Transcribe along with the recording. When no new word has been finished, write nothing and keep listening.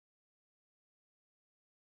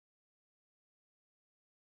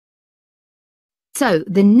So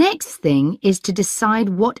the next thing is to decide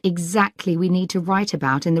what exactly we need to write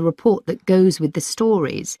about in the report that goes with the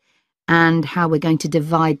stories and how we're going to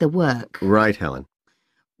divide the work. Right, Helen.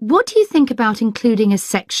 What do you think about including a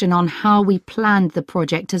section on how we planned the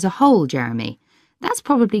project as a whole, Jeremy? That's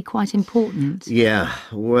probably quite important. Yeah,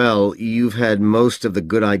 well, you've had most of the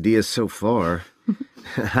good ideas so far.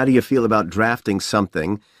 How do you feel about drafting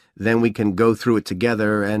something? Then we can go through it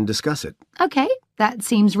together and discuss it. Okay, that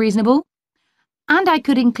seems reasonable. And I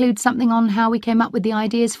could include something on how we came up with the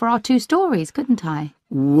ideas for our two stories, couldn't I?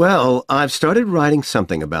 Well, I've started writing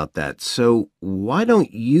something about that, so why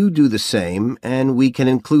don't you do the same and we can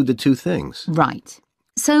include the two things? Right.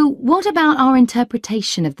 So what about our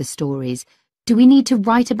interpretation of the stories? Do we need to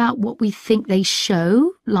write about what we think they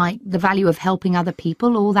show, like the value of helping other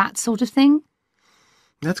people or that sort of thing?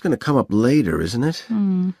 That's going to come up later, isn't it?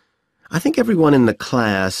 I think everyone in the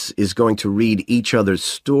class is going to read each other's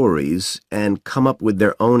stories and come up with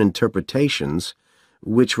their own interpretations,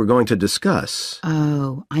 which we're going to discuss.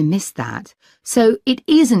 Oh, I missed that. So it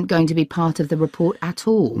isn't going to be part of the report at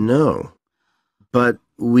all? No. But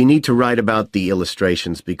we need to write about the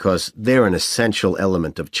illustrations because they're an essential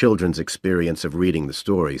element of children's experience of reading the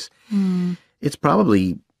stories. It's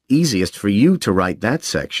probably easiest for you to write that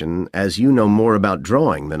section, as you know more about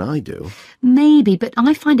drawing than I do. Maybe, but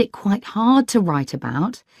I find it quite hard to write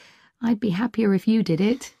about. I'd be happier if you did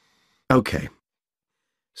it. Okay.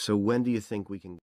 So when do you think we can...